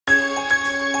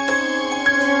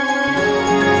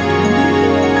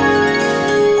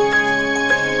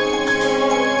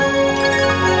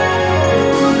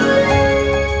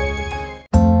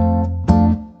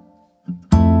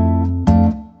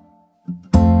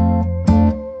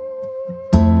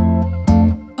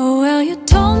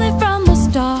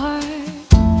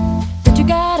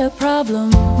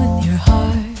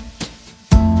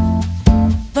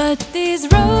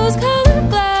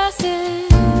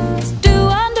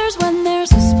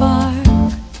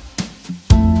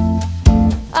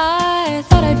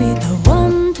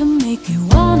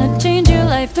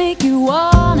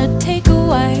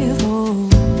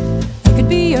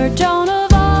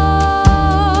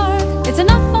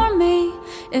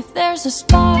if there's a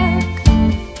spark.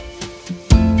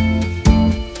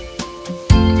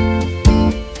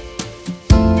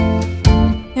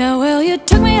 Yeah, well, you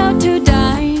took me out to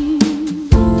dine.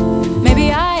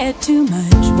 Maybe I had too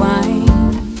much wine,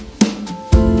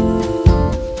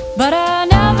 but I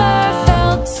never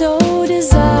felt so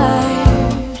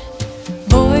desired.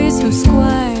 Boys who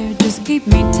squire just keep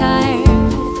me tired.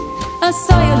 I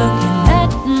saw you looking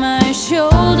at my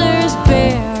shoulders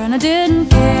bare, and I didn't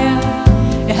care.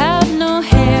 You had no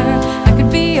hair, I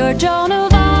could be your Joan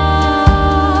of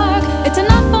Arc. It's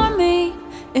enough for me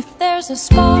if there's a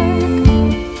spark.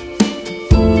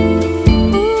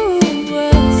 Ooh,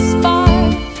 a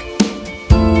spark.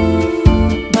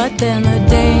 But then the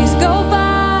days go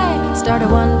by, start to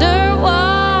wonder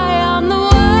why I'm the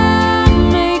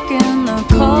one making the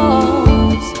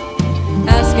calls,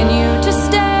 asking you to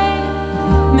stay,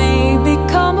 maybe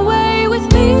come away with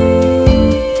me.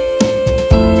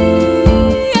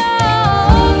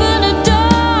 Open a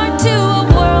door to a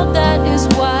world that is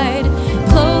wide,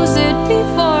 close it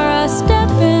before I step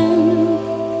in.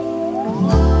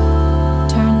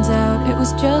 Turns out it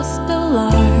was just a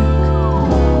lark,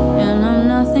 and I'm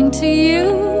nothing to you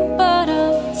but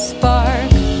a spark.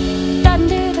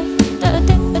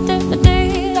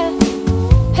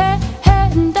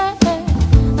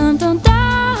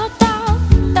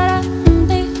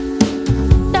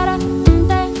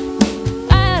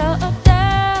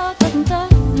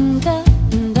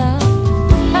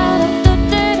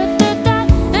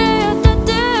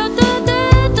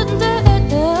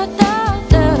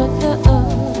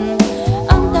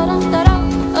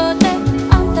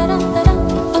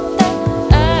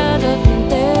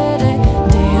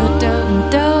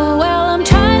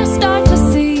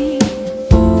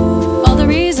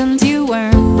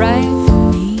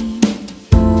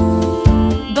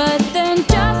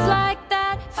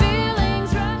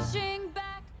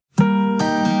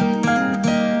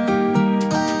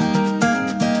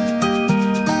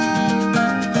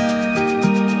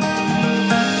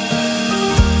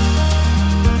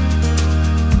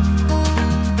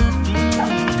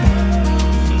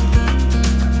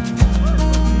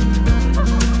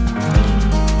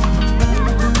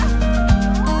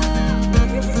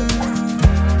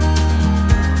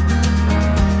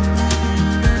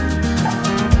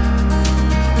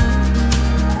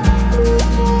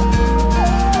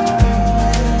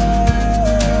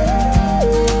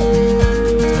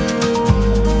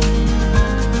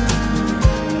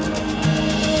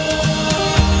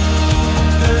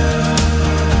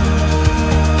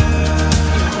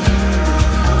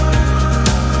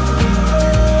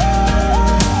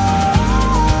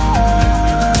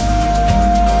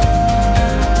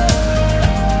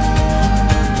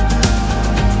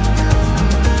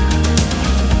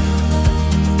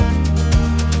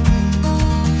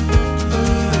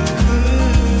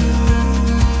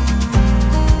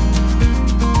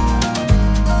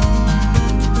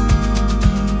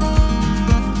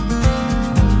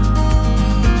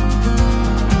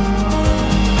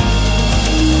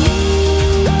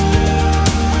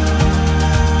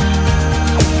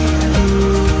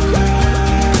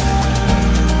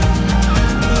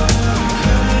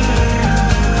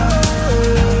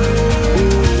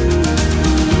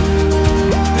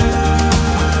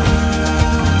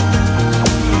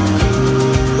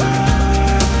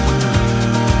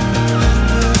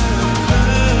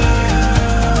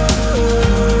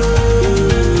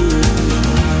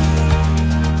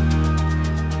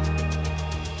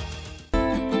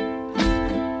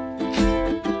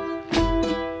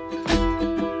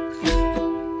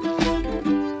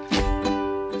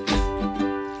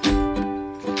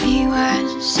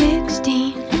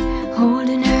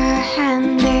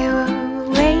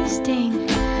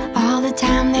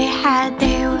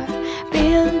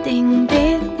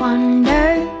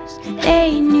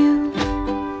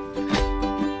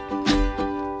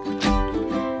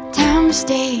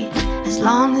 Stayed as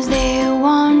long as they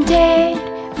wanted,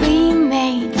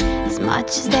 remained as much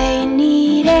as they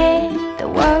needed. The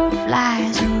world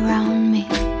flies around me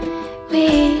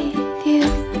with you.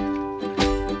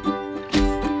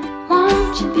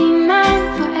 Won't you be mine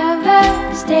forever?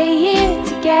 Stay here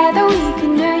together, we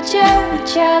can nurture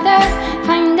each other,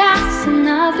 find us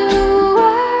another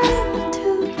world to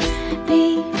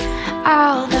be.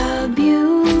 All the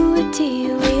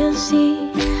beauty we'll see.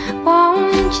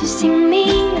 Won't you sing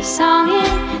me a song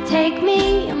and take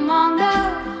me among the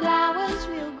flowers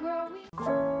we'll grow?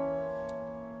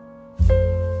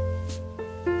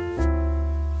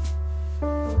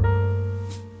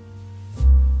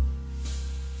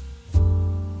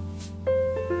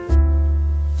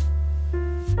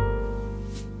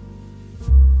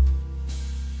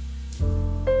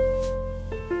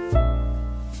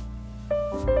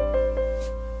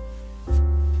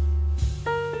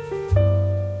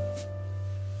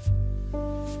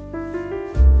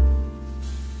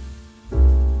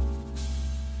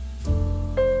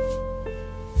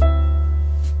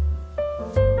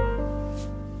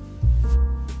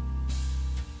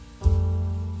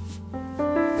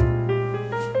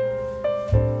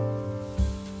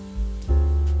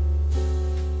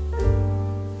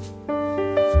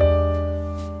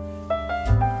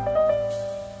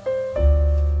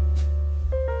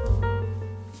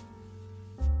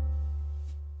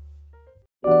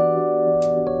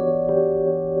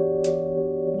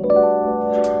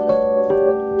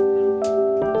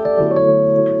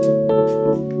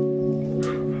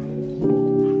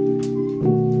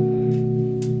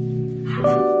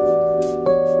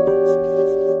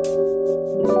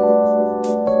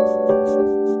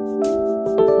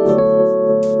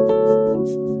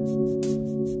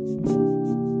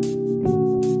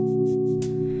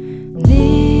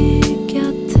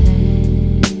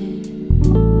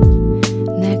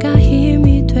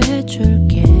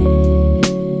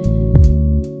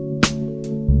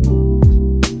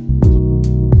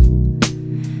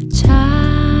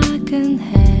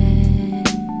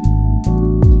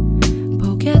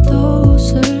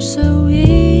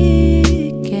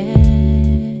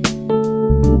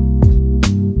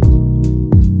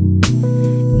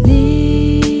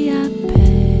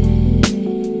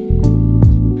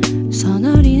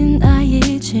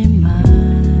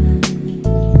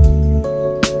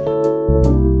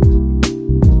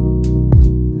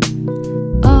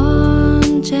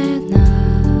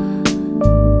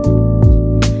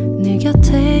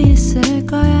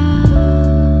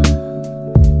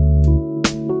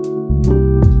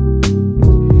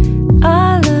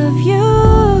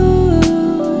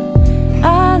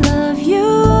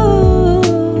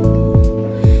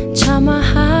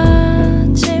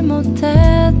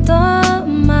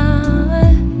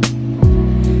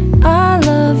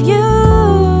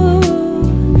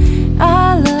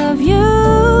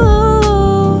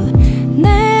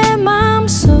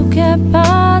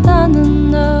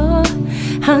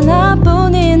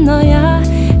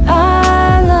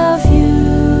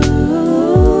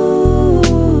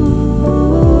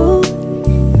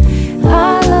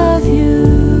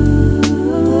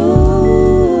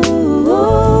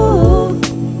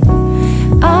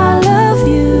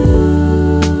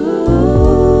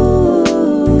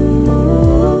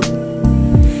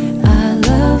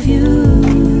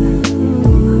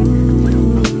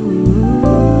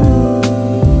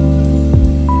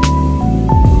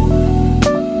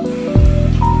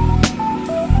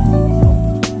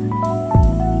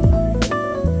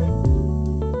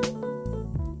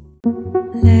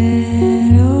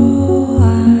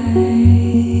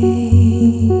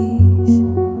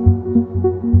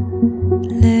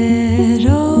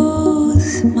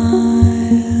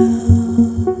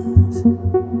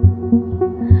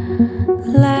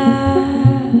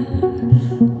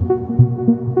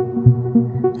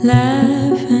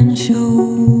 and show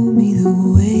me the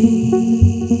way.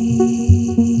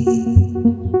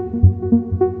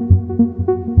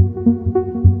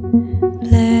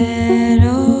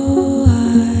 Little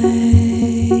eyes,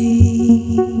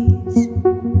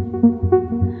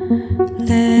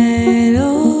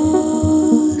 little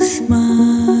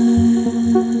smiles,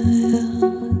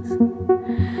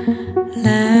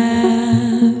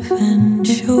 laugh and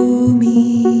show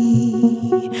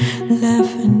me,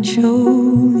 laugh and show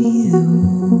me the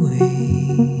way.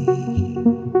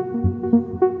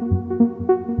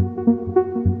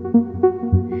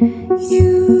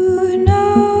 You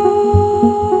know,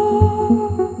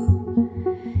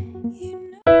 you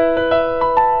know.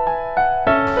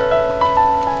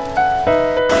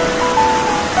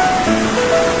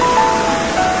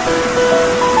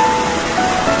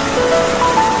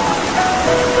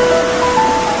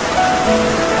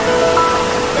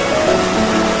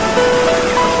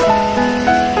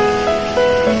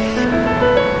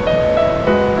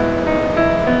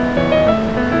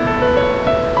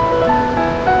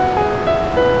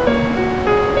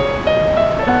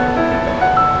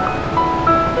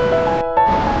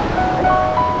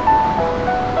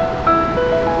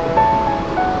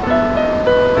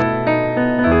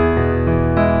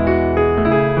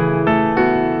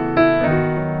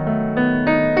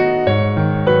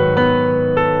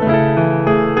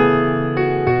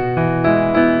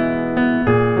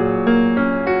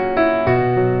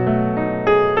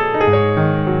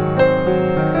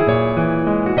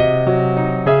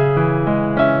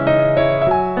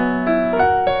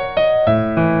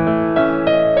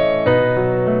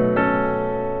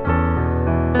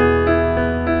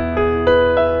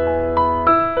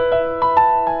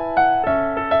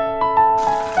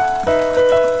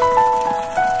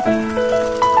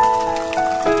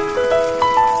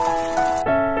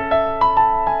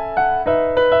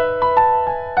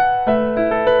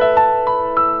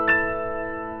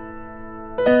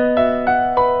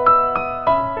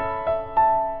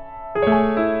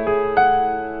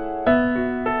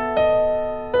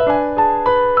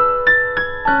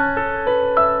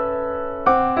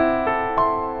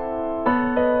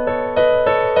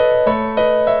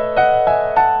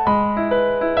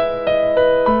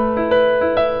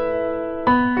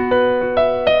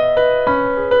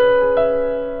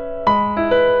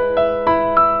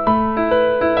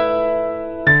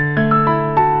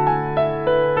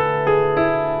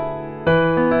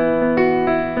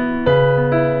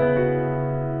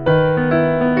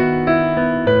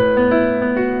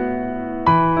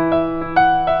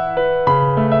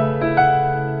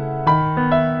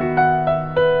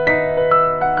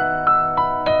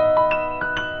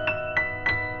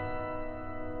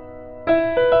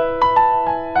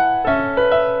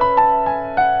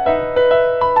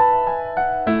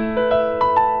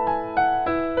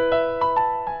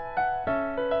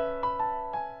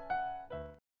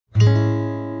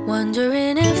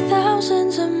 Wondering if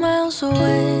thousands of miles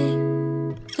away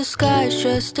the sky's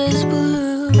just as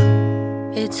blue.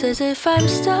 It's as if I'm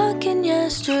stuck in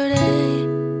yesterday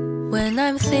when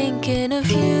I'm thinking of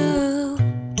you.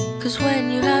 'Cause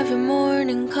when you have your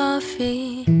morning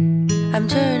coffee, I'm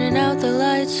turning out the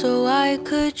lights so I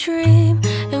could dream.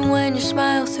 And when you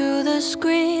smile through the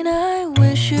screen, I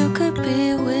wish you could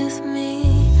be with me.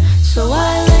 So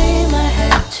I lay my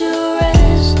head to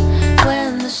rest when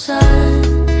the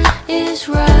sun is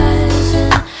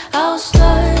rising. I'll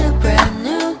start a brand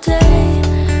new day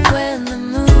when the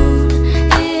moon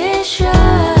is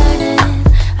shining.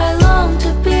 I long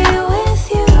to be with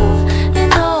you in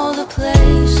all the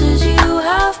places you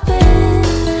have been.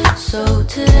 So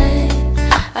today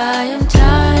I am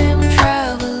time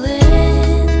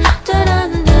traveling.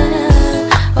 Da-dun-da-da.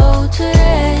 Oh,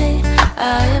 today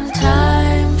I am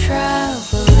time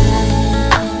traveling.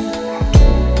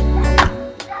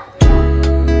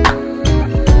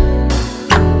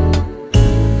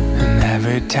 And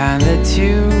every time that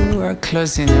you are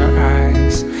closing your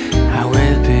eyes, I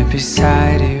will be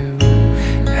beside you,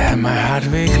 and my heart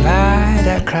will glide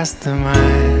across the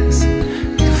miles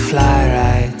to fly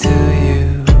right to you.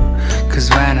 'Cause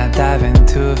when I dive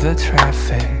into the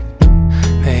traffic,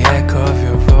 the echo of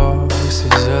your voice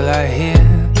is all I hear.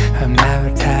 I'm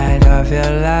never tired of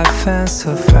your laughing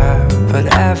so far, but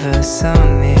ever so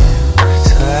near.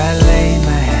 So I lay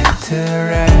my head to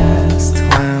rest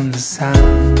when the sun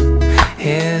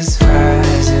is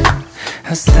rising.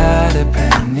 I start a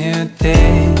brand new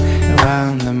day when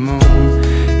the moon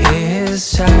is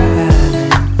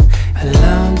shining. I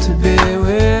long to be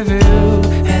with you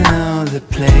in all the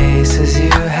places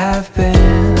you have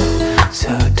been.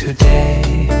 So today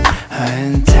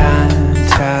I'm time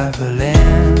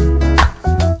traveling.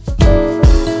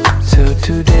 So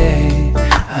today day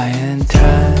I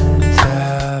entered